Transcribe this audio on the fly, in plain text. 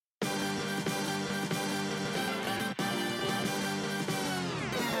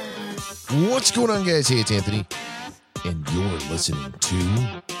What's going on, guys? Hey, it's Anthony, and you're listening to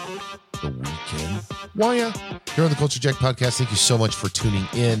The Weekend Wire here on the Culture Jack podcast. Thank you so much for tuning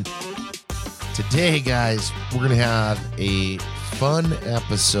in. Today, guys, we're going to have a fun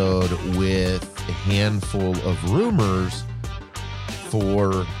episode with a handful of rumors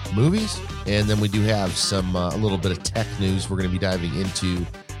for movies, and then we do have some a little bit of tech news we're going to be diving into,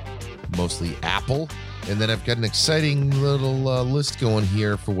 mostly Apple. And then I've got an exciting little list going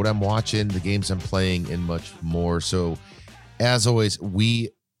here for what I'm watching, the games I'm playing, and much more. So, as always,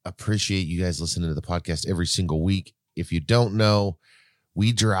 we appreciate you guys listening to the podcast every single week. If you don't know,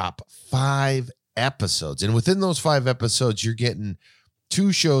 we drop 5 episodes. And within those 5 episodes, you're getting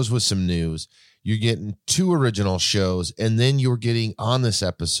 2 shows with some news. You're getting 2 original shows. And then you're getting on this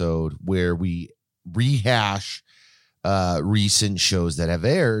episode where we rehash recent shows that have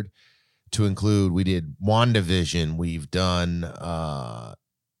aired. To include, we did WandaVision. We've done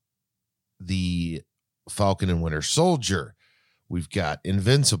the Falcon and Winter Soldier. We've got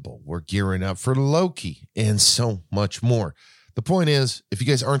Invincible. We're gearing up for Loki and so much more. The point is, if you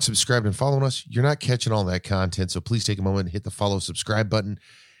guys aren't subscribed and following us, you're not catching all that content. So please take a moment and hit the follow, subscribe button.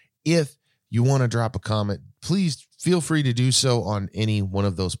 If you want to drop a comment, please feel free to do so on any one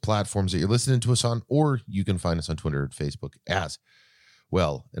of those platforms that you're listening to us on, or you can find us on Twitter and Facebook as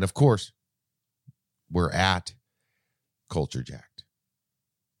well. And of course, we're at Culture Jacked.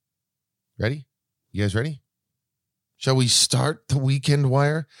 Ready? You guys ready? Shall we start the weekend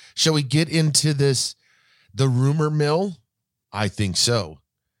wire? Shall we get into the rumor mill? I think so.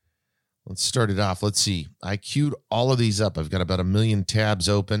 Let's start it off. Let's see. I queued all of these up. I've got about 1 million tabs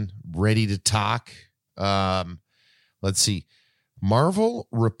open, ready to talk. Let's see. Marvel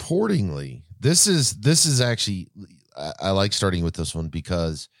reportedly, this is actually, I like starting with this one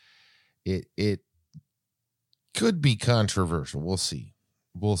because it could be controversial. We'll see.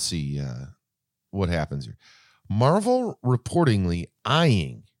 We'll see what happens here. Marvel reportedly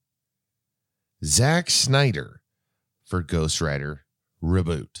eyeing Zack Snyder for Ghost Rider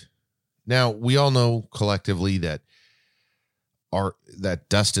reboot. Now, we all know collectively that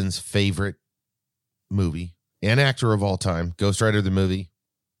Dustin's favorite movie and actor of all time, Ghost Rider the movie,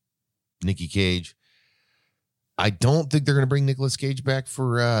 Nicky Cage. I don't think they're going to bring Nicolas Cage back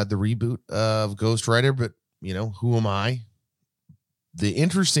for the reboot of Ghost Rider, but you know, who am I? The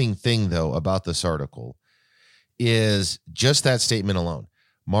interesting thing, though, about this article is just that statement alone.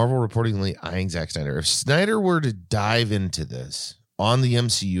 Marvel reportedly eyeing Zack Snyder. If Snyder were to dive into this on the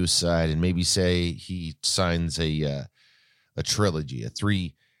MCU side and maybe say he signs a trilogy, a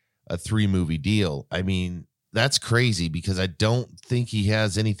three movie deal, I mean, that's crazy because I don't think he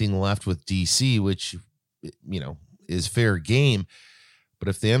has anything left with DC, which, you know, is fair game. But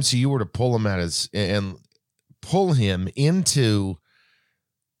if the MCU were to pull him pull him into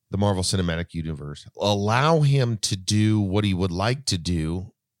the Marvel Cinematic Universe, allow him to do what he would like to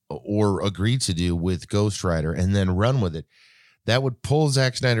do or agree to do with Ghost Rider and then run with it, that would pull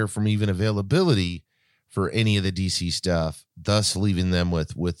Zack Snyder from even availability for any of the DC stuff, thus leaving them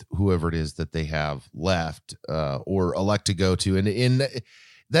with whoever it is that they have left or elect to go to. And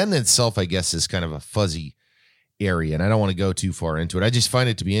that in itself, I guess, is kind of a fuzzy area, and I don't want to go too far into it. I just find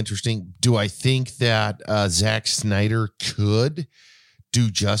it to be interesting. Do I think that Zack Snyder could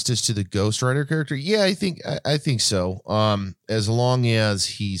do justice to the Ghost Rider character? Yeah, I think so. As long as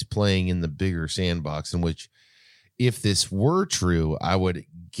he's playing in the bigger sandbox, in which, if this were true, I would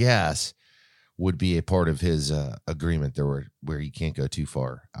guess would be a part of his agreement there, where he can't go too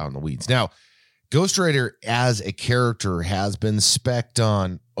far out in the weeds. Now, Ghost Rider as a character has been spec'd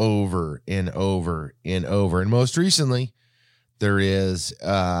on over and over and over. And most recently, there is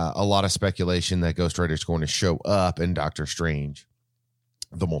a lot of speculation that Ghost Rider is going to show up in Doctor Strange,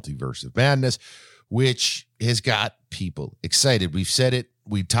 the Multiverse of Madness, which has got people excited. We've said it.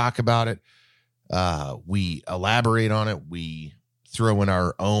 We talk about it. We elaborate on it. We throw in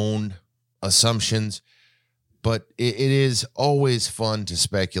our own assumptions. But it is always fun to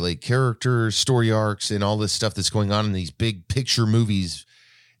speculate characters, story arcs, and all this stuff that's going on in these big picture movies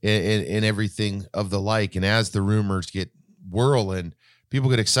and everything of the like. And as the rumors get whirling,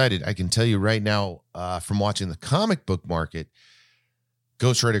 people get excited. I can tell you right now, from watching the comic book market,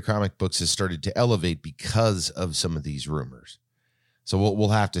 Ghost Rider comic books has started to elevate because of some of these rumors. So we'll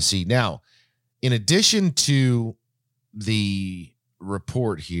have to see. Now, in addition to the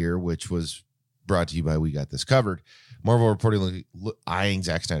report here, which was brought to you by We Got This Covered, Marvel reportedly eyeing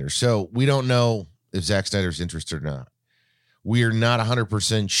Zack Snyder. So we don't know if Zack Snyder's interested or not. We are not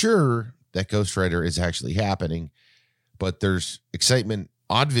 100% sure that Ghost Rider is actually happening, but there's excitement,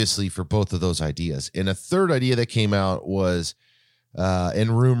 obviously, for both of those ideas. And a third idea that came out was,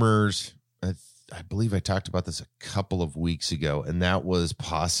 and rumors I believe I talked about this a couple of weeks ago, and that was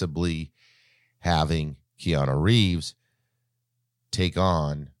possibly having Keanu Reeves take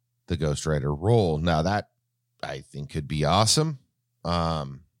on the Ghost Rider role. Now that I think could be awesome. I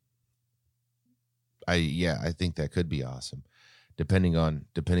think that could be awesome, depending on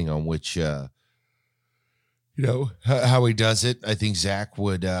which how he does it. I think Zach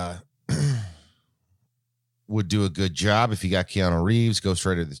would would do a good job if he got Keanu Reeves, Ghost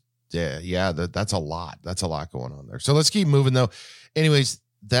Rider. That's a lot. That's a lot going on there. So let's keep moving though. Anyways,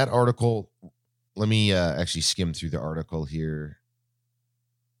 that article, let me actually skim through the article here.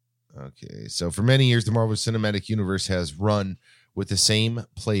 Okay, so for many years, the Marvel Cinematic Universe has run with the same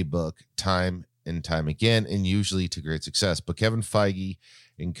playbook time and time again, and usually to great success. But Kevin Feige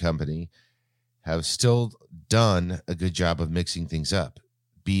and company have still done a good job of mixing things up,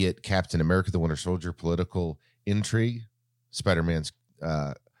 be it Captain America, the Winter Soldier, political intrigue, Spider-Man's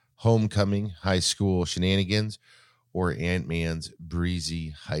homecoming, high school shenanigans, or Ant-Man's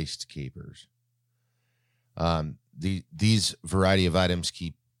breezy heist capers. These variety of items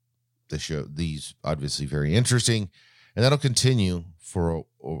keep the show, these obviously very interesting, and that'll continue for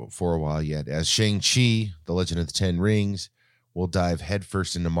a while yet, as Shang-Chi, The Legend of the Ten Rings, will dive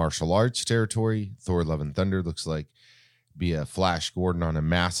headfirst into martial arts territory. Thor Love and Thunder looks like be a Flash Gordon on a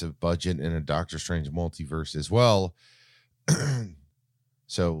massive budget in a Doctor Strange multiverse as well.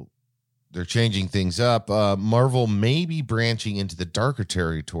 So they're changing things up. Marvel may be branching into the darker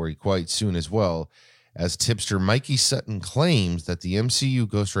territory quite soon as well, as tipster Mikey Sutton claims that the MCU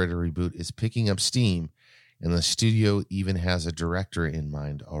Ghost Rider reboot is picking up steam, and the studio even has a director in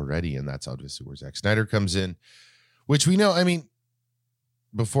mind already, and that's obviously where Zack Snyder comes in, which we know. I mean,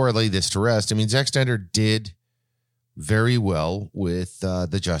 before I lay this to rest, I mean, Zack Snyder did very well with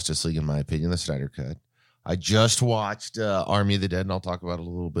the Justice League, in my opinion, the Snyder Cut. I just watched Army of the Dead, and I'll talk about it a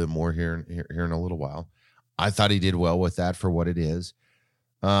little bit more here in a little while. I thought he did well with that for what it is.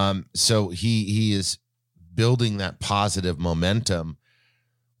 So he is building that positive momentum,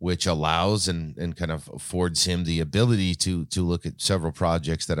 which allows and kind of affords him the ability to look at several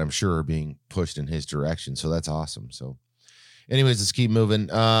projects that I'm sure are being pushed in his direction. So that's awesome. So anyways, let's keep moving.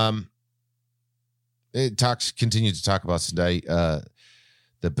 Continue to talk about today,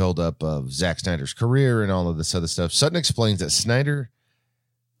 the buildup of Zack Snyder's career and all of this other stuff. Sutton explains that Snyder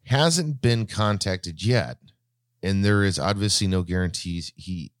hasn't been contacted yet, and there is obviously no guarantees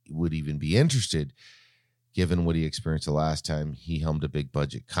he would even be interested, given what he experienced the last time he helmed a big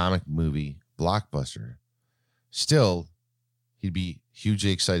budget comic movie blockbuster. Still, he'd be a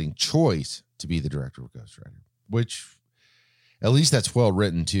hugely exciting choice to be the director of Ghost Rider, which at least that's well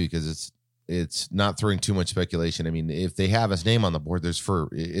written too, because it's not throwing too much speculation. I mean, if they have his name on the board, it's for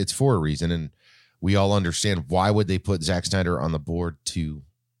a reason, and we all understand why would they put Zack Snyder on the board to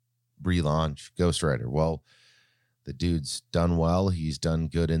relaunch Ghost Rider. Well, the dude's done well. He's done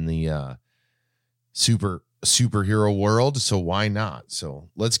good in the superhero world, so why not? So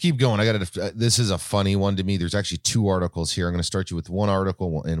let's keep going. This is a funny one to me. There's actually two articles here. I'm going to start you with one article.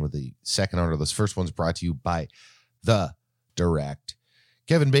 We'll end with the second article. This first one's brought to you by The Direct.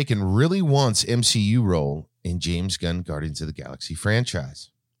 Kevin Bacon really wants MCU role in James Gunn Guardians of the Galaxy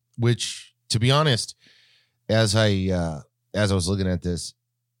franchise, which, to be honest, as I was looking at this,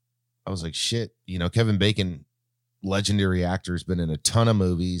 I was like, shit, Kevin Bacon, legendary actor, has been in a ton of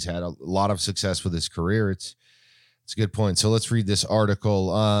movies, had a lot of success with his career. It's a good point. So let's read this article.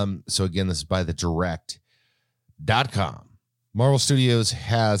 So again, this is by the direct.com. Marvel Studios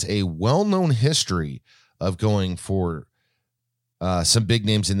has a well-known history of going for some big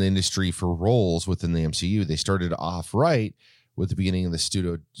names in the industry for roles within the MCU. They started off right with the beginning of the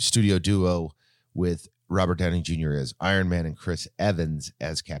studio duo with Robert Downey Jr. as Iron Man and Chris Evans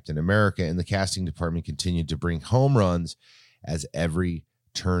as Captain America, and the casting department continued to bring home runs as every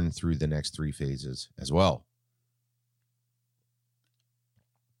turn through the next three phases as well.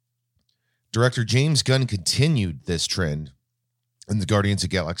 Director James Gunn continued this trend in the Guardians of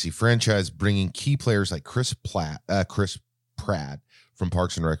the Galaxy franchise, bringing key players like Chris Pratt from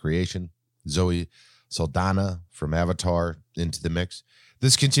Parks and Recreation, Zoe Saldana from Avatar into the mix.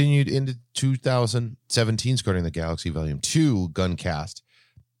 This continued into 2017's Guardians of the Galaxy Volume 2 Gunn cast,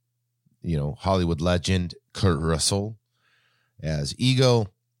 Hollywood legend Kurt Russell as Ego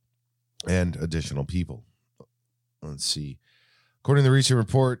and additional people. Let's see. According to the recent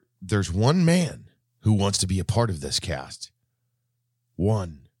report, there's one man who wants to be a part of this cast.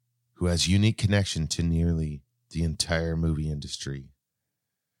 One who has unique connection to nearly the entire movie industry.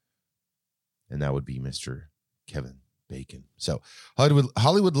 And that would be Mr. Kevin Bacon. So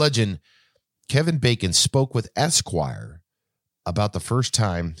Hollywood legend Kevin Bacon spoke with Esquire about the first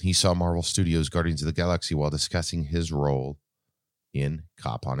time he saw Marvel Studios' Guardians of the Galaxy while discussing his role in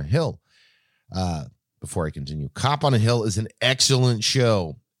Cop on a Hill. Before I continue, Cop on a Hill is an excellent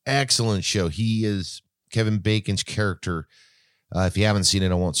show. Excellent show. He is Kevin Bacon's character. If you haven't seen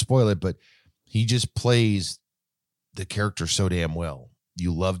it, I won't spoil it, but he just plays the character so damn well.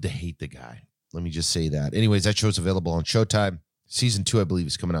 You love to hate the guy. Let me just say that. Anyways, that show's available on Showtime. Season 2, I believe,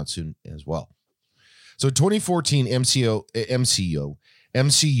 is coming out soon as well. So 2014 MCU,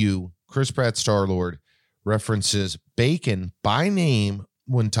 Chris Pratt Star-Lord references Bacon by name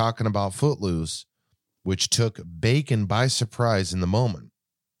when talking about Footloose, which took Bacon by surprise in the moment.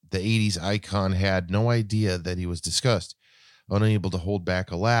 The 80s icon had no idea that he was discussed, unable to hold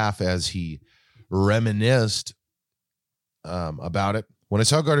back a laugh as he reminisced about it. When I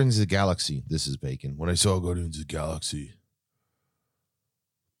saw Guardians of the Galaxy, this is Bacon. When I saw Guardians of the Galaxy,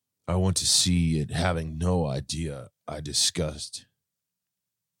 I went to see it having no idea I was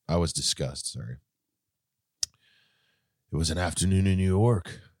discussed, sorry. It was an afternoon in New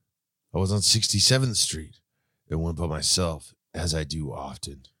York. I was on 67th Street and went by myself, as I do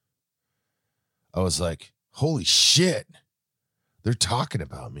often. I was like, holy shit, they're talking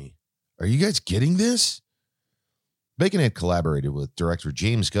about me. Are you guys getting this? Bacon had collaborated with director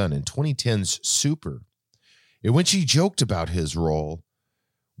James Gunn in 2010's Super, in which he joked about his role,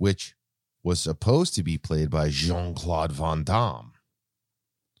 which was supposed to be played by Jean-Claude Van Damme.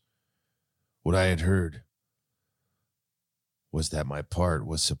 What I had heard was that my part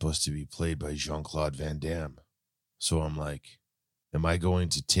was supposed to be played by Jean-Claude Van Damme. So I'm like, am I going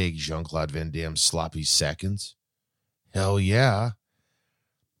to take Jean-Claude Van Damme's sloppy seconds? Hell yeah.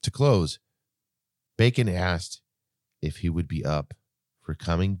 To close, Bacon asked if he would be up for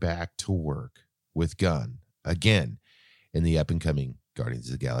coming back to work with Gunn again in the up-and-coming Guardians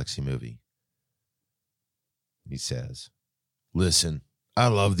of the Galaxy movie. He says, listen, I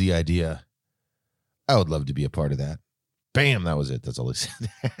love the idea. I would love to be a part of that. Bam, that was it. That's all he said.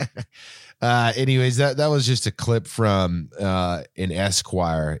 Anyways, that was just a clip from an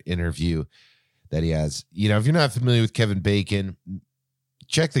Esquire interview that he has. You know, if you're not familiar with Kevin Bacon,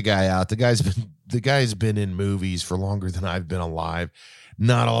 check the guy out. The guy's been in movies for longer than I've been alive.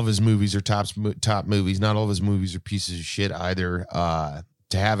 Not all of his movies are top movies. Not all of his movies are pieces of shit either.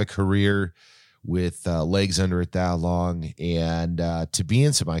 To have a career with legs under it that long and to be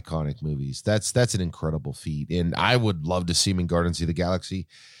in some iconic movies, that's an incredible feat. And I would love to see him in Guardians of the Galaxy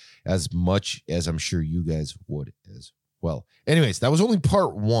as much as I'm sure you guys would as well. Anyways, that was only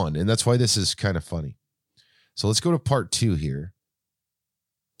part one, and that's why this is kind of funny. So let's go to part two here.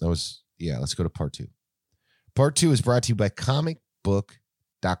 Let's go to part two. Part two is brought to you by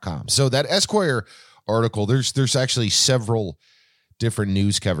comicbook.com. So that Esquire article, there's actually several different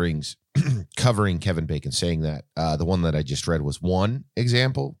news coverings covering Kevin Bacon, saying that the one that I just read was one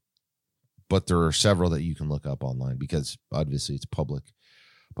example, but there are several that you can look up online because obviously it's public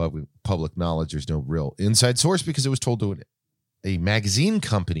knowledge. There's no real inside source because it was told to a magazine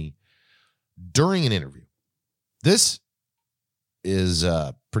company during an interview. This is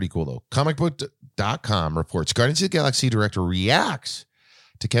pretty cool, though. Comicbook.com reports Guardians of the Galaxy director reacts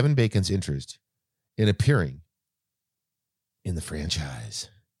to Kevin Bacon's interest in appearing in the franchise.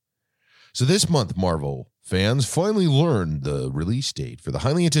 So this month, Marvel fans finally learned the release date for the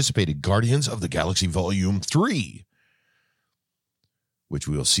highly anticipated Guardians of the Galaxy Volume 3, which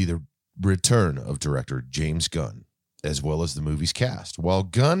we will see the return of director James Gunn, as well as the movie's cast. While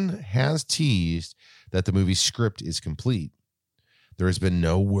Gunn has teased that the movie's script is complete, there has been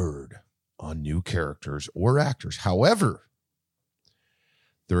no word on new characters or actors. However,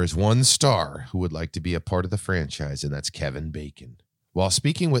 there is one star who would like to be a part of the franchise, and that's Kevin Bacon. While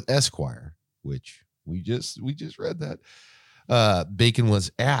speaking with Esquire, which we just read that, Bacon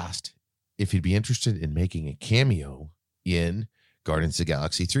was asked if he'd be interested in making a cameo in Guardians of the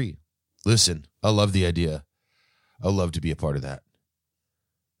Galaxy 3. Listen, I love the idea. I'd love to be a part of that.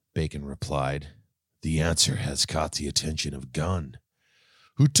 Bacon replied, the answer has caught the attention of Gunn,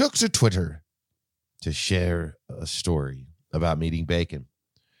 who took to Twitter to share a story about meeting Bacon.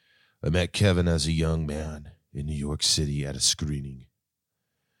 I met Kevin as a young man in New York City at a screening.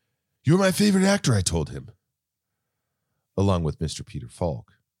 You're my favorite actor, I told him, along with Mr. Peter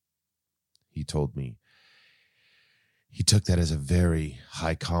Falk. He told me he took that as a very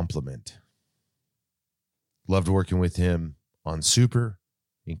high compliment. Loved working with him on Super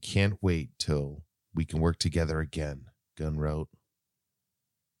and can't wait till we can work together again, Gunn wrote.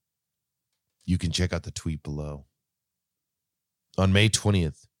 You can check out the tweet below. On May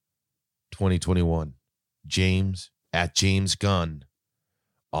 20th, 2021, James Gunn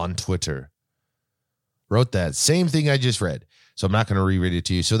on Twitter wrote that same thing I just read. So I'm not going to reread it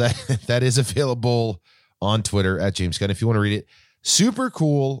to you. So that is available on Twitter at James Gunn if you want to read it. Super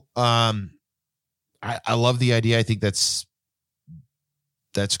cool. I love the idea. I think that's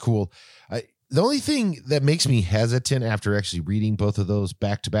cool. The only thing that makes me hesitant after actually reading both of those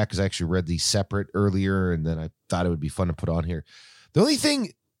back to back, because I actually read these separate earlier, and then I thought it would be fun to put on here. The only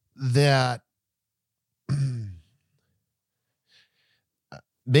thing that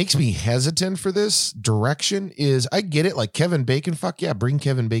makes me hesitant for this direction is I get it. Like Kevin Bacon, fuck yeah, bring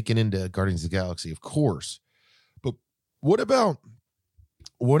Kevin Bacon into Guardians of the Galaxy, of course. But what about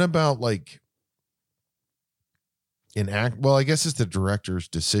like well, I guess it's the director's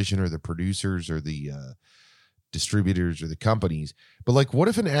decision or the producers or the distributors or the companies. But like, what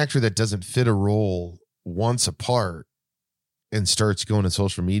if an actor that doesn't fit a role wants a part and starts going to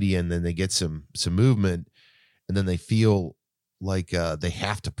social media, and then they get some movement, and then they feel like they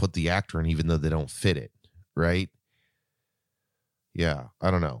have to put the actor in even though they don't fit it, right? Yeah, I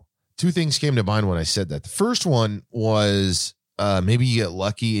don't know. Two things came to mind when I said that. The first one was maybe you get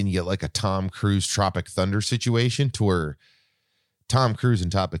lucky and you get like a Tom Cruise Tropic Thunder situation to where Tom Cruise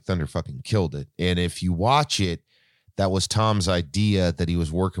and Tropic Thunder fucking killed it. And if you watch it, that was Tom's idea that he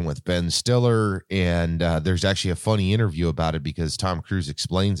was working with Ben Stiller. And there's actually a funny interview about it because Tom Cruise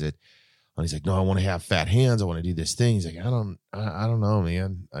explains it. And he's like, no, I want to have fat hands. I want to do this thing. He's like, I don't know,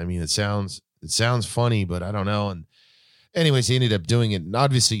 man. I mean, it sounds funny, but I don't know. And anyways, he ended up doing it and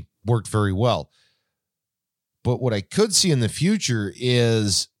obviously worked very well. But what I could see in the future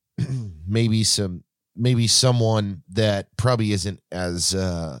is maybe someone that probably isn't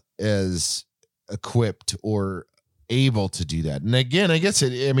as equipped or able to do that. And again, I guess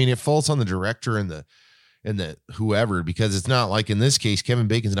it falls on the director and the whoever, because it's not like in this case, Kevin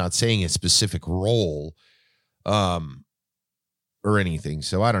Bacon's not saying a specific role or anything.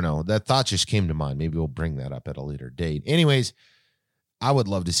 So I don't know. That thought just came to mind. Maybe we'll bring that up at a later date. Anyways, I would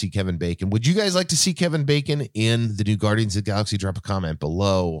love to see Kevin Bacon. Would you guys like to see Kevin Bacon in the new Guardians of the Galaxy? Drop a comment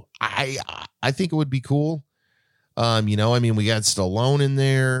below. I think it would be cool. We got Stallone in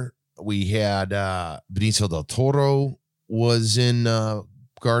there. We had Benicio del Toro was in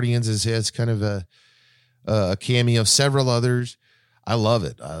Guardians as kind of a cameo. Several others. I love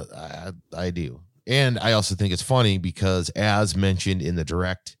it. I do. And I also think it's funny because, as mentioned in the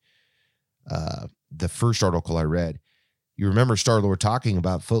direct, the first article I read, you remember Star-Lord talking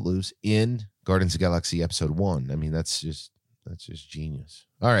about Footloose in Guardians of the Galaxy Episode 1. I mean, that's just genius.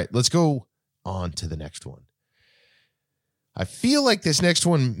 All right, let's go on to the next one. I feel like this next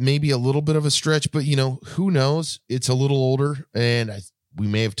one may be a little bit of a stretch, but who knows? It's a little older, and we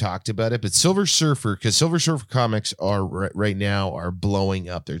may have talked about it, but Silver Surfer, because Silver Surfer comics are right now are blowing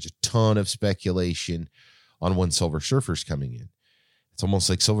up. There's a ton of speculation on when Silver Surfer's coming in. It's almost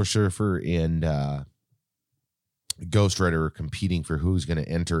like Silver Surfer and Ghost Rider are competing for who's going to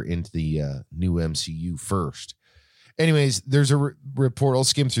enter into the new MCU first. Anyways, there's a report. I'll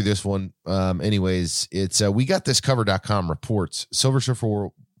skim through this one. It's we got this cover.com reports Silver Surfer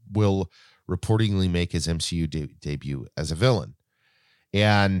will reportedly make his MCU debut as a villain.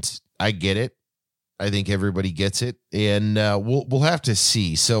 And I get it. I think everybody gets it. And we'll have to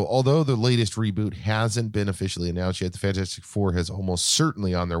see. So although the latest reboot hasn't been officially announced yet, the Fantastic Four has almost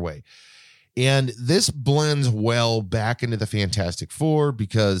certainly on their way. And this blends well back into the Fantastic Four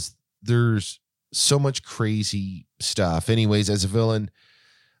because there's so much crazy stuff. Anyways, as a villain,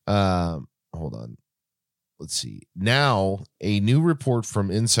 hold on. Let's see. Now, a new report from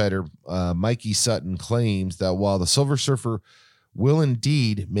insider Mikey Sutton claims that while the Silver Surfer will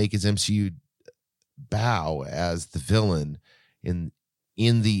indeed make his MCU bow as the villain in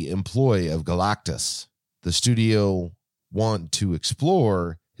the employ of Galactus, the studio want to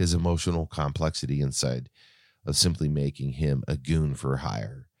explore his emotional complexity inside of simply making him a goon for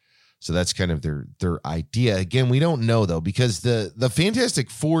hire. So that's kind of their idea. Again, we don't know though, because the Fantastic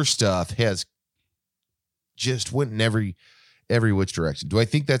Four stuff has just went in every which direction. Do I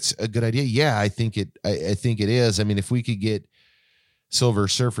think that's a good idea? Yeah, I think it is. I mean, if we could get Silver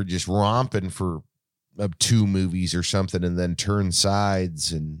Surfer just romping for 2 movies or something and then turn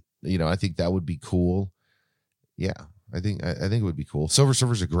sides, and I think that would be cool. Yeah. I think it would be cool. Silver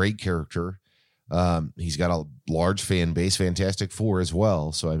Surfer's a great character. He's got a large fan base. Fantastic Four as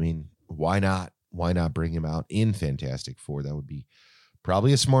well. So I mean, why not? Why not bring him out in Fantastic Four? That would be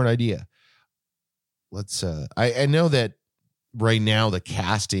probably a smart idea. Let's. I know that right now the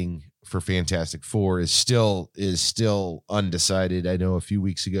casting for Fantastic Four is still undecided. I know a few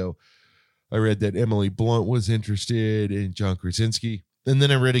weeks ago I read that Emily Blunt was interested in John Krasinski, and then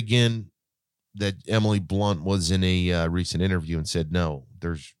I read again that Emily Blunt was in a recent interview and said, no,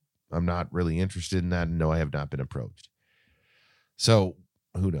 there's I'm not really interested in that. And no, I have not been approached. So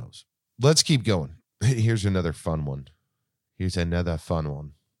who knows? Let's keep going. Here's another fun one. This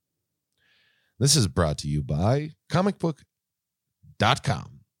is brought to you by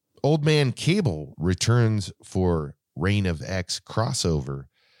comicbook.com. Old Man Cable returns for Reign of X crossover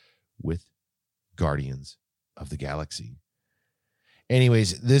with Guardians of the Galaxy.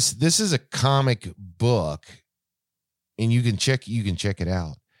 Anyways, this is a comic book, and you can check it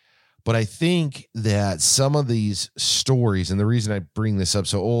out. But I think that some of these stories, and the reason I bring this up,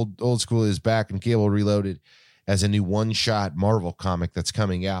 so old school is back and Cable Reloaded as a new one-shot Marvel comic that's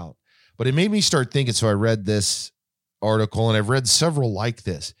coming out. But it made me start thinking, so I read this article, and I've read several like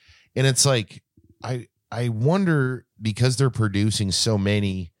this. And it's like, I wonder, because they're producing so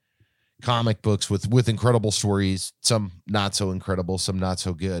many comic books with incredible stories, some not so incredible, some not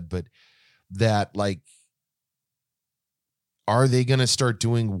so good, but that, like, are they going to start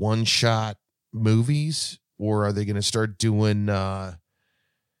doing one-shot movies, or are they going to start doing,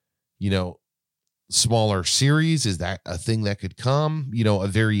 smaller series? Is that a thing that could come? A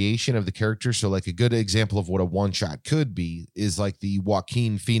variation of the character. So, like, a good example of what a one-shot could be is like the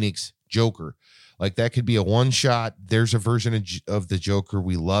Joaquin Phoenix Joker. Like, that could be a one-shot. There's a version of the Joker.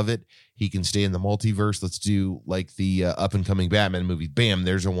 We love it. He can stay in the multiverse. Let's do like the up-and-coming Batman movie. Bam,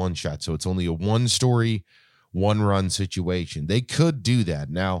 there's a one-shot. So it's only a one-story, one-run situation. They could do that.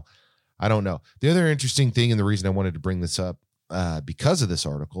 Now, I don't know. The other interesting thing, and the reason I wanted to bring this up because of this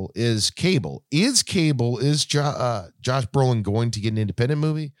article, is Cable. Is Josh Brolin going to get an independent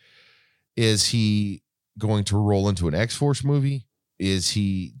movie? Is he going to roll into an X-Force movie? Is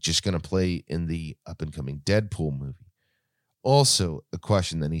he just going to play in the up-and-coming Deadpool movie? Also, a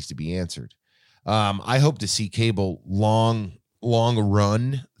question that needs to be answered. I hope to see Cable long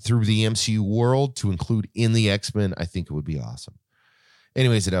run through the MCU world to include in the X-Men. I think it would be awesome.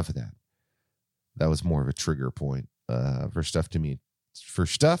 Anyways, enough of that. That was more of a trigger point for stuff to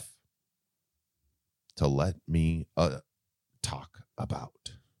let me talk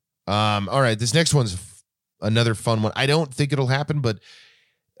about. All right, this next one's another fun one. I don't think it'll happen, but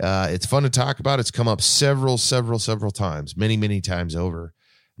it's fun to talk about. It's come up several times, many times over.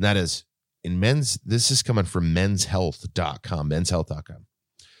 And that is this is coming from menshealth.com.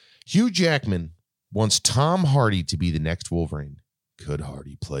 Hugh Jackman wants Tom Hardy to be the next Wolverine. Could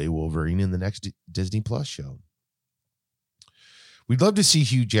Hardy play Wolverine in the next Disney Plus show? We'd love to see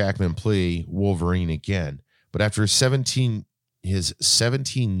Hugh Jackman play Wolverine again, but after his 17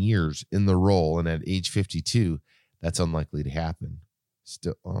 years in the role and at age 52, that's unlikely to happen.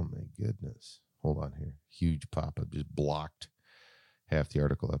 Still, oh my goodness. Hold on here. Huge pop-up just blocked half the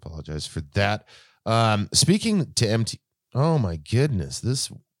article. I apologize for that. Speaking to oh my goodness.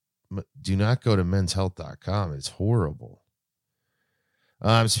 Do not go to menshealth.com. It's horrible.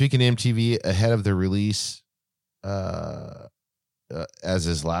 Speaking to MTV ahead of the release, as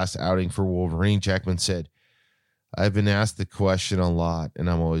his last outing for Wolverine, Jackman said, "I've been asked the question a lot, and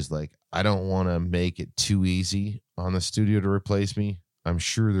I'm always like, I don't want to make it too easy on the studio to replace me. I'm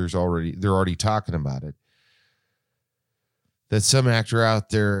sure they're already talking about it. That some actor out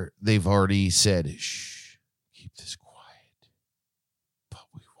there, they've already said, shh, keep this quiet, but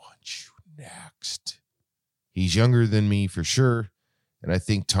we want you next. He's younger than me for sure, and I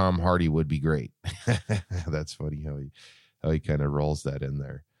think Tom Hardy would be great." That's funny how he kind of rolls that in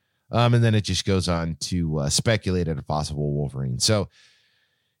there. And then it just goes on to speculate at a possible Wolverine. So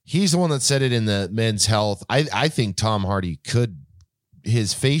he's the one that said it in the Men's Health. I think Tom Hardy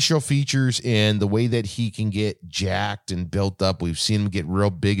his facial features and the way that he can get jacked and built up. We've seen him get real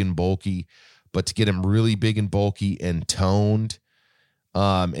big and bulky, but to get him really big and bulky and toned,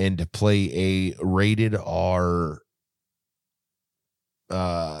 and to play a rated R,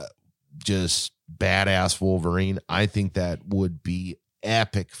 just badass Wolverine, I think that would be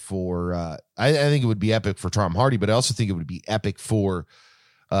epic for I think it would be epic for Tom Hardy, but I also think it would be epic for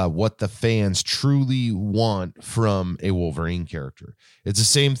what the fans truly want from a Wolverine character. It's the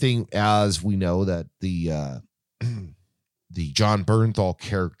same thing as we know that the John Bernthal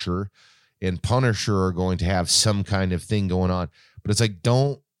character and Punisher are going to have some kind of thing going on, but it's like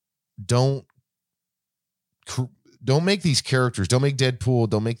don't make these characters, don't make Deadpool,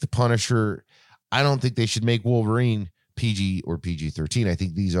 don't make the Punisher. I don't think they should make Wolverine PG or PG-13. I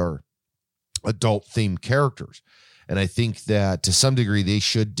think these are adult themed characters. And I think that to some degree they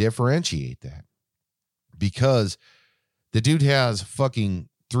should differentiate that, because the dude has fucking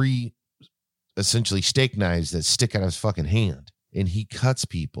 3 essentially steak knives that stick out of his fucking hand, and he cuts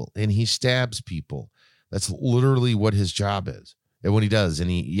people and he stabs people. That's literally what his job is. And when he does, and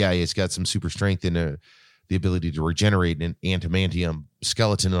he's got some super strength in the the ability to regenerate an adamantium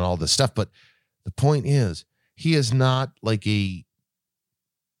skeleton and all this stuff. But the point is, he is not like a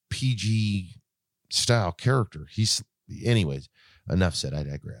PG style character. Anyways, enough said. I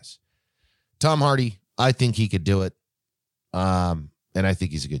digress. Tom Hardy, I think he could do it. And I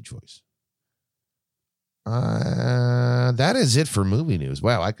think he's a good choice. That is it for movie news.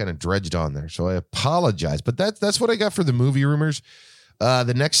 Wow, I kind of dredged on there, so I apologize. But that's what I got for the movie rumors.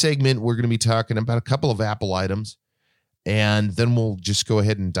 The next segment, we're going to be talking about a couple of Apple items, and then we'll just go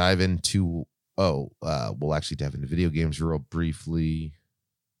ahead and dive into, we'll actually dive into video games real briefly,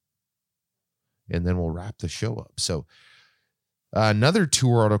 and then we'll wrap the show up. So another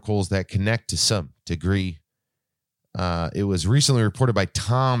 2 articles that connect to some degree. It was recently reported by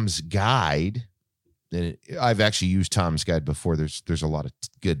Tom's Guide. And I've actually used Tom's Guide before. There's a lot of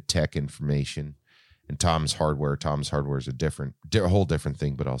good tech information. And Tom's Hardware is a whole different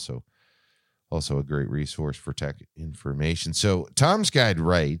thing, but also a great resource for tech information. So Tom's Guide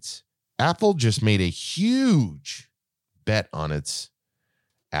writes, Apple just made a huge bet on its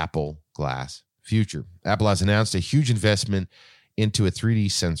Apple Glass future. Apple has announced a huge investment into a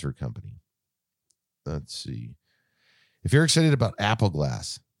 3D sensor company. Let's see. If you're excited about Apple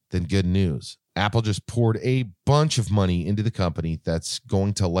Glass, then good news. Apple just poured a bunch of money into the company that's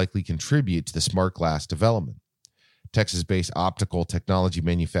going to likely contribute to the smart glass development. Texas-based optical technology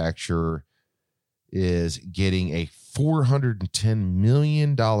manufacturer is getting a $410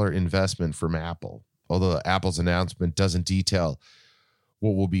 million investment from Apple. Although Apple's announcement doesn't detail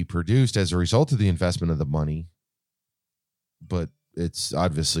what will be produced as a result of the investment of the money, but it's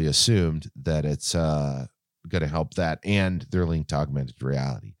obviously assumed that it's going to help that, and they're linked to augmented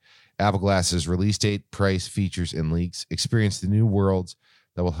reality. Apple Glass's release date, price, features, and leaks. Experience the new worlds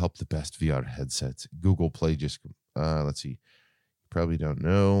that will help the best VR headsets. Google Play just, let's see, probably don't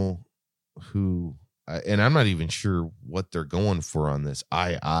know who, and I'm not even sure what they're going for on this.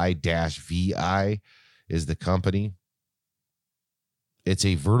 II-VI is the company. It's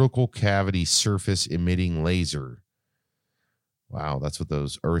a vertical cavity surface emitting laser. Wow, that's what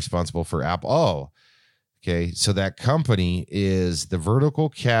those are responsible for Apple. Oh, okay, so that company is the Vertical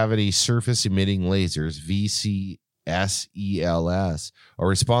Cavity Surface Emitting Lasers, VCSELS, are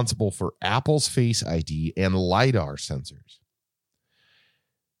responsible for Apple's Face ID and LiDAR sensors.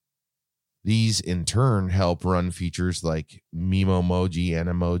 These, in turn, help run features like Memoji,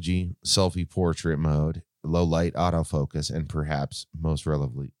 Animoji, Selfie Portrait Mode, Low Light Autofocus, and perhaps most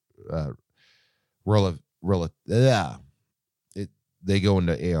relevantly, they go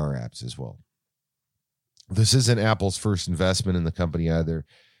into AR apps as well. This isn't Apple's first investment in the company either,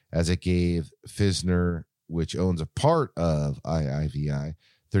 as it gave Pfizer, which owns a part of II-VI,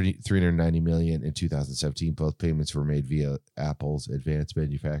 $390 million in 2017. Both payments were made via Apple's Advanced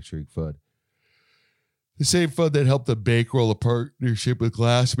Manufacturing Fund, the same fund that helped them bankroll a partnership with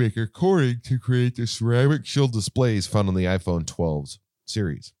glassmaker Corning to create the ceramic shield displays found on the iPhone 12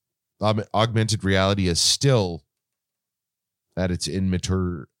 series. Augmented reality is still at its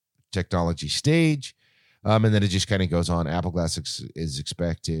immature technology stage. And then it just kind of goes on. Apple Glass is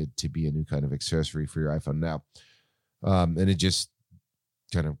expected to be a new kind of accessory for your iPhone now. And it just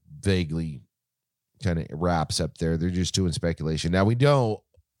kind of vaguely kind of wraps up there. They're just doing speculation. Now, we know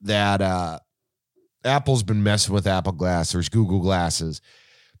that Apple's been messing with Apple Glass. There's Google Glasses.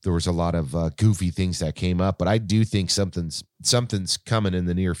 There was a lot of goofy things that came up. But I do think something's coming in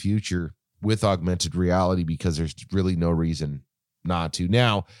the near future with augmented reality, because there's really no reason not to.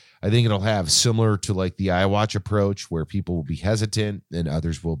 Now, I think it'll have similar to like the iWatch approach, where people will be hesitant and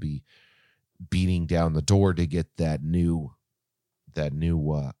others will be beating down the door to get that new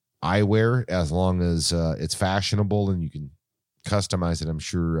eyewear, as long as it's fashionable and you can customize it. I'm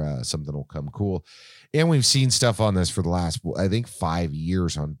sure something will come cool. And we've seen stuff on this for the last, I think, 5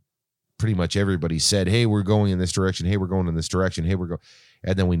 years on pretty much everybody said, hey, we're going in this direction. Hey, we're going in this direction. Hey, we're going.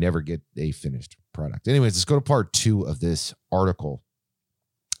 And then we never get a finished product. Anyways, let's go to part 2 of this article.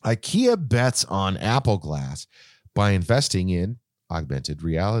 IKEA bets on Apple Glass by investing in augmented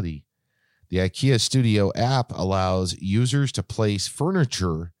reality. The IKEA Studio app allows users to place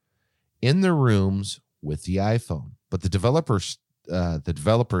furniture in their rooms with the iPhone, but the developer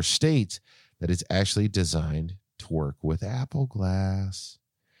states that it's actually designed to work with Apple Glass.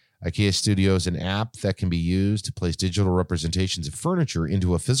 IKEA Studio is an app that can be used to place digital representations of furniture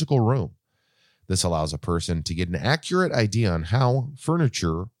into a physical room. This allows a person to get an accurate idea on how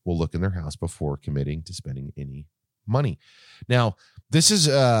furniture will look in their house before committing to spending any money. Now, this is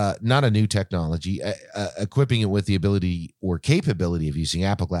not a new technology. Equipping it with the ability or capability of using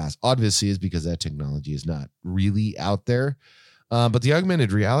Apple Glass obviously is because that technology is not really out there. But the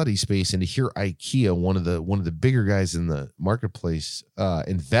augmented reality space, and to hear IKEA, one of the bigger guys in the marketplace,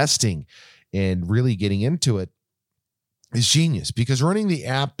 investing and really getting into it, is genius, because running the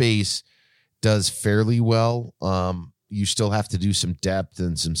app base does fairly well. You still have to do some depth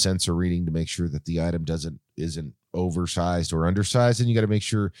and some sensor reading to make sure that the item isn't oversized or undersized, and you got to make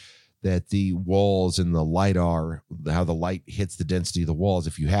sure that the walls and the LiDAR, how the light hits the density of the walls.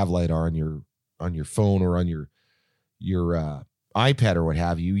 If you have LiDAR on your phone or on your iPad or what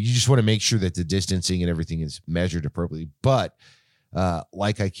have you, you just want to make sure that the distancing and everything is measured appropriately. But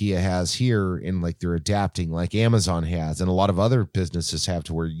like IKEA has here, and like they're adapting, like Amazon has, and a lot of other businesses have,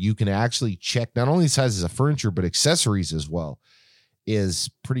 to where you can actually check not only sizes of furniture, but accessories as well, is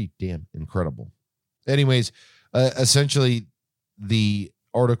pretty damn incredible. Anyways, essentially the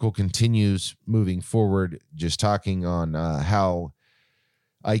article continues moving forward, just talking on how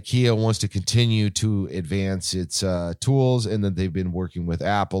IKEA wants to continue to advance its tools, and that they've been working with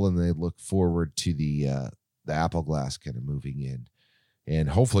Apple, and they look forward to the Apple Glass kind of moving in and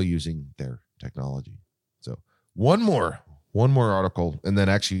hopefully using their technology. So one more article, and then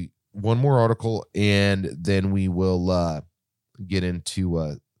actually one more article, and then we will get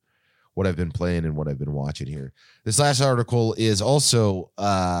into what I've been playing and what I've been watching here. This last article is also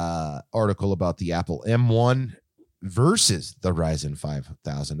article about the Apple M1 versus the Ryzen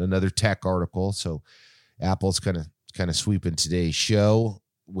 5000, another tech article. So Apple's kind of sweeping today's show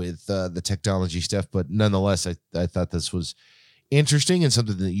with the technology stuff, but nonetheless, I thought this was interesting and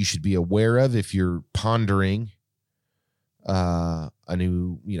something that you should be aware of if you're pondering a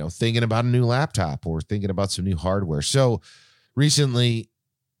new, thinking about a new laptop or thinking about some new hardware. So recently,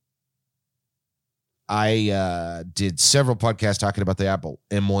 I did several podcasts talking about the Apple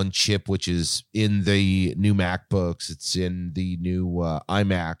M1 chip, which is in the new MacBooks. It's in the new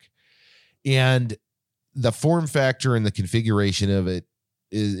iMac. And the form factor and the configuration of it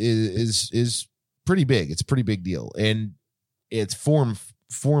is pretty big. It's a pretty big deal. And its form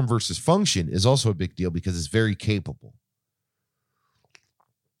versus function is also a big deal, because it's very capable.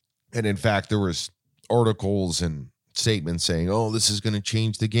 And in fact, there was articles and statements saying, oh, this is going to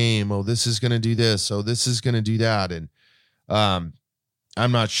change the game. Oh, this is going to do this. Oh, this is going to do that. And I'm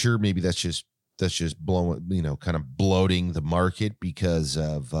not sure. Maybe that's just blowing, kind of bloating the market because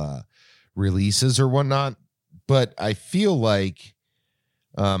of releases or whatnot. But I feel like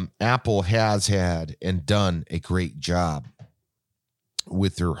Apple has had and done a great job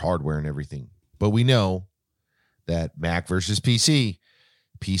with their hardware and everything. But we know that Mac versus PC,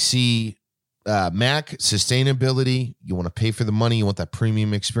 Mac sustainability, you want to pay for the money, you want that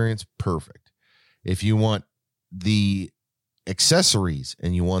premium experience, perfect. If you want the accessories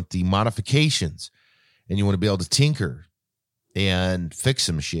and you want the modifications and you want to be able to tinker and fix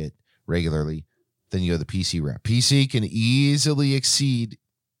some shit regularly, then you have the PC route. PC can easily exceed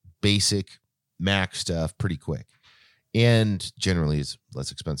basic Mac stuff pretty quick, and generally is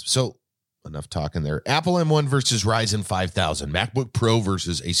less expensive. So enough talking there. Apple M1 versus Ryzen 5000, MacBook Pro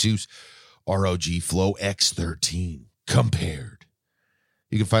versus Asus ROG Flow X13 compared.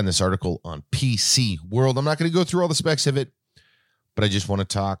 You can find this article on PC World. I'm not going to go through all the specs of it, but I just want to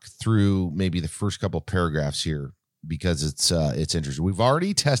talk through maybe the first couple paragraphs here, because it's interesting. We've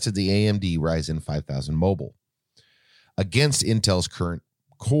already tested the AMD Ryzen 5000 mobile against Intel's current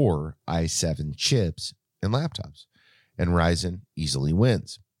Core i7 chips and laptops, and Ryzen easily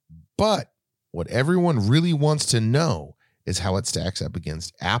wins. But what everyone really wants to know is how it stacks up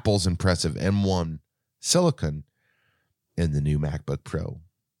against Apple's impressive M1 Silicon and the new MacBook Pro.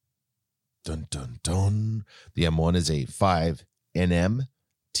 Dun, dun, dun. The M1 is a 5nm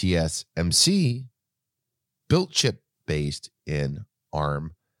TSMC built chip based in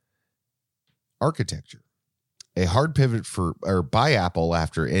ARM architecture. A hard pivot by Apple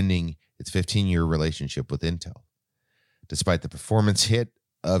after ending its 15-year relationship with Intel. Despite the performance hit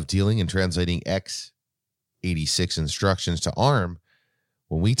of dealing and translating x86 instructions to ARM,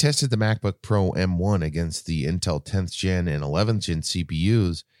 when we tested the MacBook Pro M1 against the Intel 10th gen and 11th gen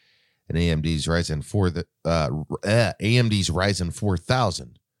CPUs and AMD's Ryzen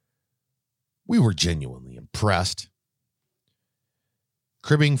 4000, we were genuinely impressed.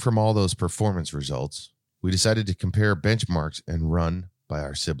 Cribbing from all those performance results, we decided to compare benchmarks and run by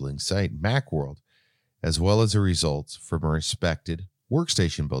our sibling site, Macworld, as well as the results from a respected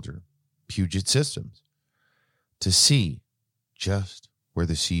workstation builder, Puget Systems, to see just where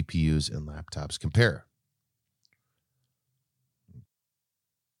the CPUs and laptops compare.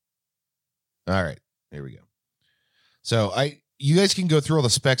 All right, here we go. So you guys can go through all the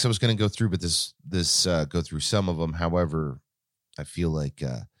specs I was going to go through, but this go through some of them. However, I feel like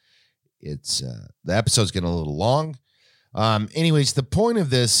the episode's getting a little long. Anyways, the point of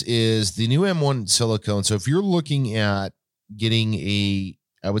this is the new M1 silicone. So if you're looking at getting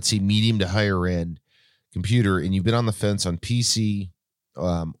I would say medium to higher end computer, and you've been on the fence on PC,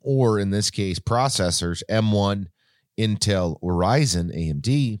 or in this case, processors, M1, Intel, or Ryzen,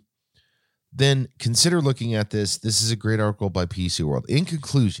 AMD, then consider looking at this. This is a great article by PC World. In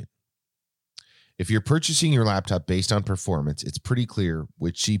conclusion, if you're purchasing your laptop based on performance, it's pretty clear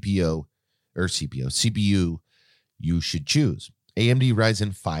which CPU you should choose. AMD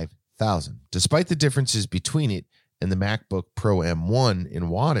Ryzen 5000. Despite the differences between it and the MacBook Pro M1 in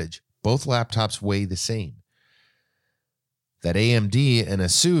wattage, both laptops weigh the same. That AMD and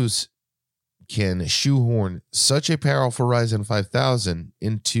ASUS can shoehorn such a powerful Ryzen 5000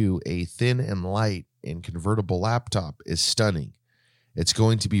 into a thin and light and convertible laptop is stunning. It's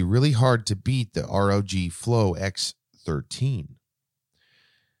going to be really hard to beat the ROG Flow X13.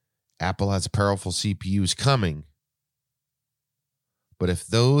 Apple has powerful CPUs coming, but if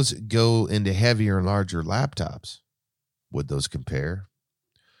those go into heavier and larger laptops, would those compare?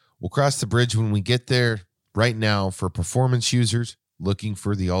 We'll cross the bridge when we get there. Right now, for performance users looking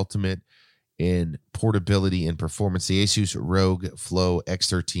for the ultimate in portability and performance, the Asus ROG Flow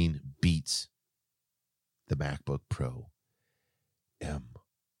X13 beats the MacBook Pro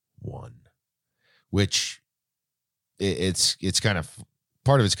M1, which it's kind of,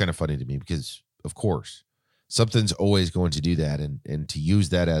 part of it's kind of funny to me because, of course, something's always going to do that, and to use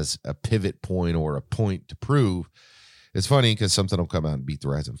that as a pivot point or a point to prove, it's funny because something will come out and beat the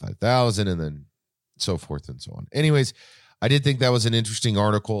Ryzen 5000 and then so forth and so on. Anyways, I did think that was an interesting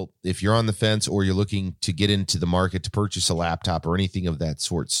article. If you're on the fence or you're looking to get into the market to purchase a laptop or anything of that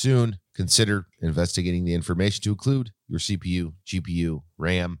sort soon, consider investigating the information to include your CPU, GPU,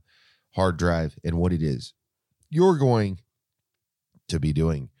 RAM, hard drive, and what it is you're going to be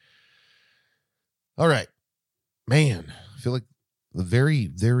doing. All right, man, I feel like a very,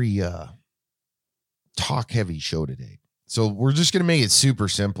 very talk heavy show today. So we're just going to make it super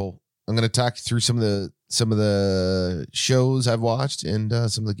simple. I'm going to talk through some of the shows I've watched and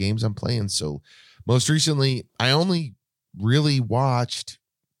some of the games I'm playing. So most recently, I only really watched,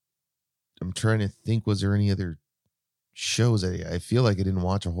 I'm trying to think, was there any other shows? I feel like I didn't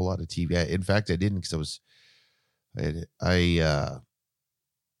watch a whole lot of TV. In fact, I didn't, because I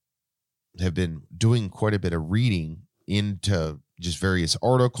have been doing quite a bit of reading into just various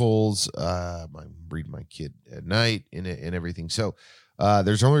articles. I'm reading my kid at night and everything. So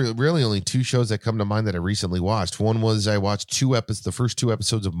there's only two shows that come to mind that I recently watched. One was I watched the first two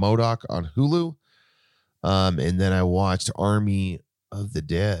episodes of MODOK on Hulu. And then I watched Army of the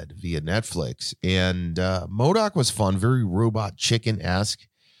Dead via Netflix. And MODOK was fun, very Robot Chicken-esque.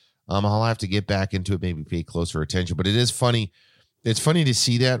 I'll have to get back into it, maybe pay closer attention. But it is funny. It's funny to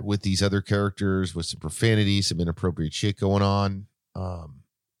see that with these other characters, with some profanity, some inappropriate shit going on.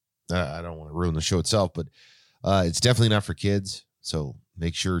 I don't want to ruin the show itself, but it's definitely not for kids. So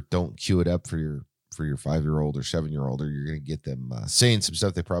make sure, don't cue it up for your 5-year-old or 7-year-old, or you're going to get them saying some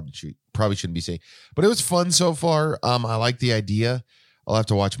stuff they probably shouldn't be saying. But it was fun so far. I like the idea. I'll have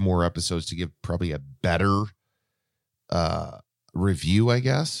to watch more episodes to give probably a better review, I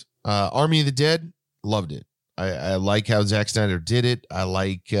guess. Army of the Dead, loved it. I like how Zack Snyder did it. I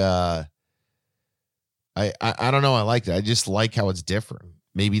like I don't know. I liked it. I just like how it's different.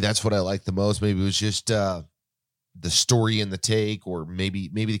 Maybe that's what I like the most. Maybe it was just the story and the take, or maybe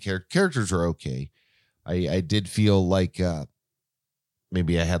the characters are okay. I did feel like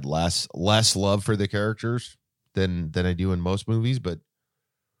maybe I had less love for the characters than I do in most movies, but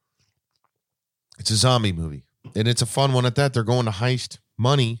it's a zombie movie and it's a fun one at that. They're going to heist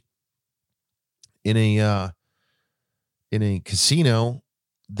money in a casino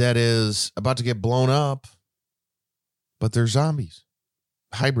that is about to get blown up, but they're zombies,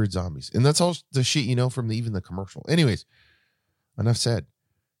 hybrid zombies. And that's all the shit you know from even the commercial. Anyways, enough said.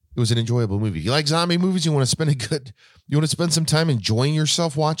 It was an enjoyable movie. If you like zombie movies, you want to spend some time enjoying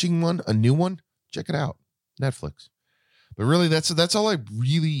yourself watching a new one, check it out. Netflix. But really, that's all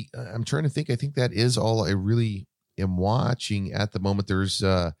I'm trying to think. I think that is all I really am watching at the moment. There's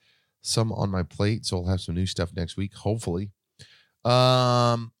some on my plate, so I'll have some new stuff next week, hopefully.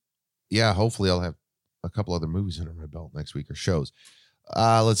 Hopefully I'll have a couple other movies under my belt next week, or shows.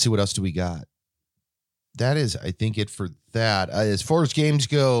 Let's see, what else do we got? That is, I think, it for that. As far as games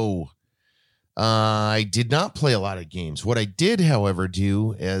go, I did not play a lot of games. What I did, however,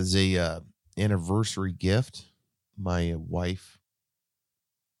 do as a anniversary gift, my wife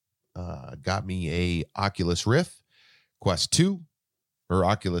got me a Oculus Rift Quest 2, or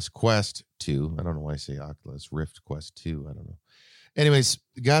Oculus Quest 2. I don't know why I say Oculus Rift Quest 2. I don't know. Anyways,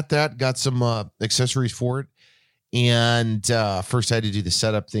 got some accessories for it. And first I had to do the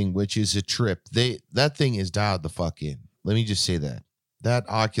setup thing, which is a trip. That thing is dialed the fuck in. Let me just say that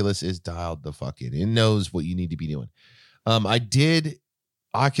Oculus is dialed the fuck in. It knows what you need to be doing. I did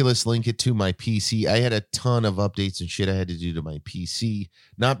Oculus link it to my PC. I had a ton of updates and shit I had to do to my PC,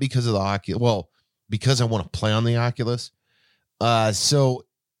 not because of the Oculus. Well, because I want to play on the Oculus.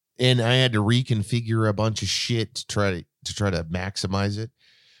 And I had to reconfigure a bunch of shit to try to maximize it.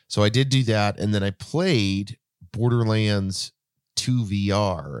 So I did do that, and then I played Borderlands 2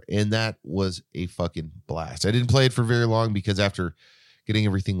 VR, and that was a fucking blast. I didn't play it for very long because after getting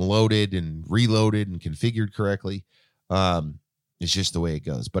everything loaded and reloaded and configured correctly, it's just the way it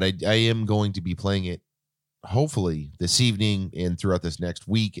goes. But I am going to be playing it hopefully this evening and throughout this next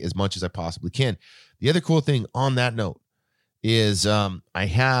week as much as I possibly can. The other cool thing on that note is I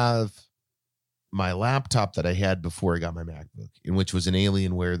have my laptop that I had before I got my MacBook, in which was an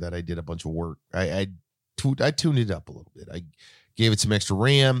Alienware that I did a bunch of work. I tuned it up a little bit. I gave it some extra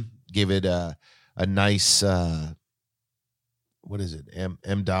RAM, gave it a nice, what is it?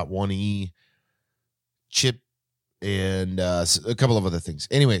 M.1E chip and a couple of other things.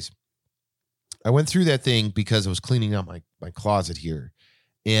 Anyways, I went through that thing because I was cleaning out my closet here,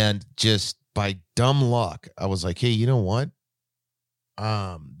 and just by dumb luck, I was like, hey, you know what?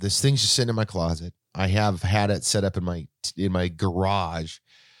 This thing's just sitting in my closet. I have had it set up in my garage,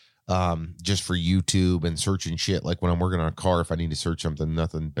 just for YouTube and searching shit. Like when I'm working on a car, if I need to search something,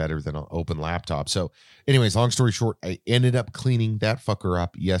 nothing better than an open laptop. So anyways, long story short, I ended up cleaning that fucker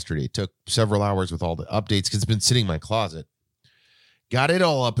up yesterday. It took several hours with all the updates because it's been sitting in my closet. Got it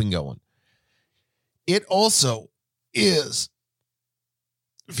all up and going. It also is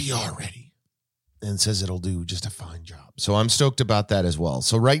VR ready and says it'll do just a fine job. So I'm stoked about that as well.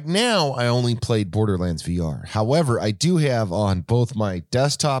 So right now I only played Borderlands VR. However, I do have on both my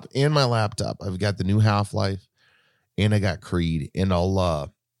desktop and my laptop, I've got the new Half-Life and I got Creed, and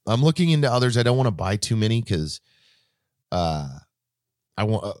I'm looking into others. I don't want to buy too many because I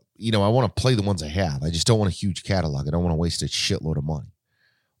want to play the ones I have. I just don't want a huge catalog. I don't want to waste a shitload of money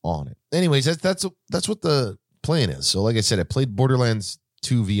on it. Anyways, that's what the plan is. So like I said, I played Borderlands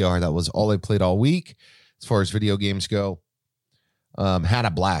 2 VR. That was all I played all week as far as video games go. Had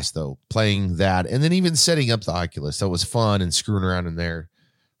a blast though playing that, and then even setting up the Oculus. That was fun and screwing around in there.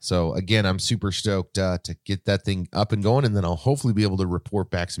 So again, I'm super stoked to get that thing up and going, and then I'll hopefully be able to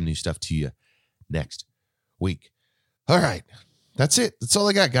report back some new stuff to you next week. All right, that's it. That's all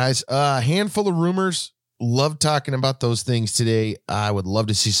I got, guys. A handful of rumors. Love talking about those things today. I would love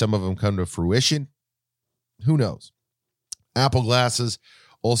to see some of them come to fruition. Who knows? Apple glasses,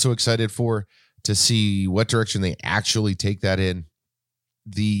 also excited to see what direction they actually take that in.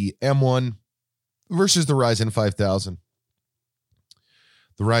 The M1 versus the Ryzen 5000.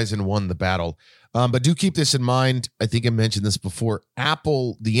 The Ryzen won the battle. But do keep this in mind. I think I mentioned this before. The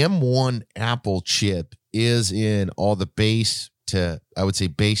M1 Apple chip is in all the base to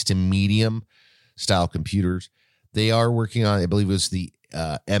medium style computers. They are working on, I believe it was the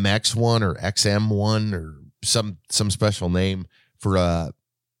MX1 or XM1 or some special name for a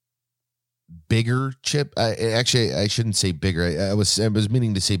bigger chip. I shouldn't say bigger. I was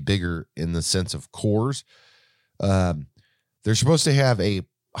meaning to say bigger in the sense of cores. They're supposed to have a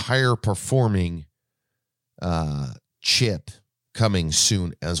higher performing chip coming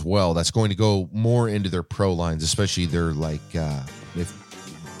soon as well. That's going to go more into their pro lines, especially their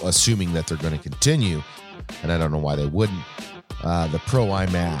assuming that they're going to continue, and I don't know why they wouldn't. The Pro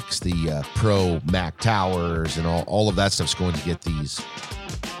iMacs, the Pro Mac Towers, and all of that stuff's going to get these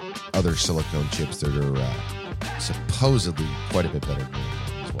other silicone chips that are supposedly quite a bit better than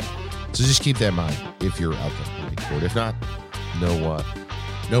as well. So just keep that in mind if you're out there looking for it. If not,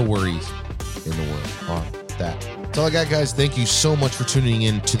 no worries in the world on that. That's all I got, guys. Thank you so much for tuning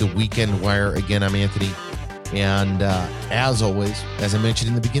in to the Weekend Wire. Again, I'm Anthony. And as always, as I mentioned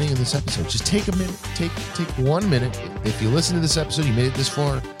in the beginning of this episode, just take a minute, take 1 minute. If you listen to this episode, you made it this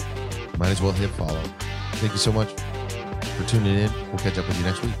far, might as well hit follow. Thank you so much for tuning in. We'll catch up with you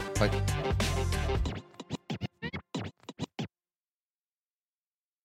next week. Bye.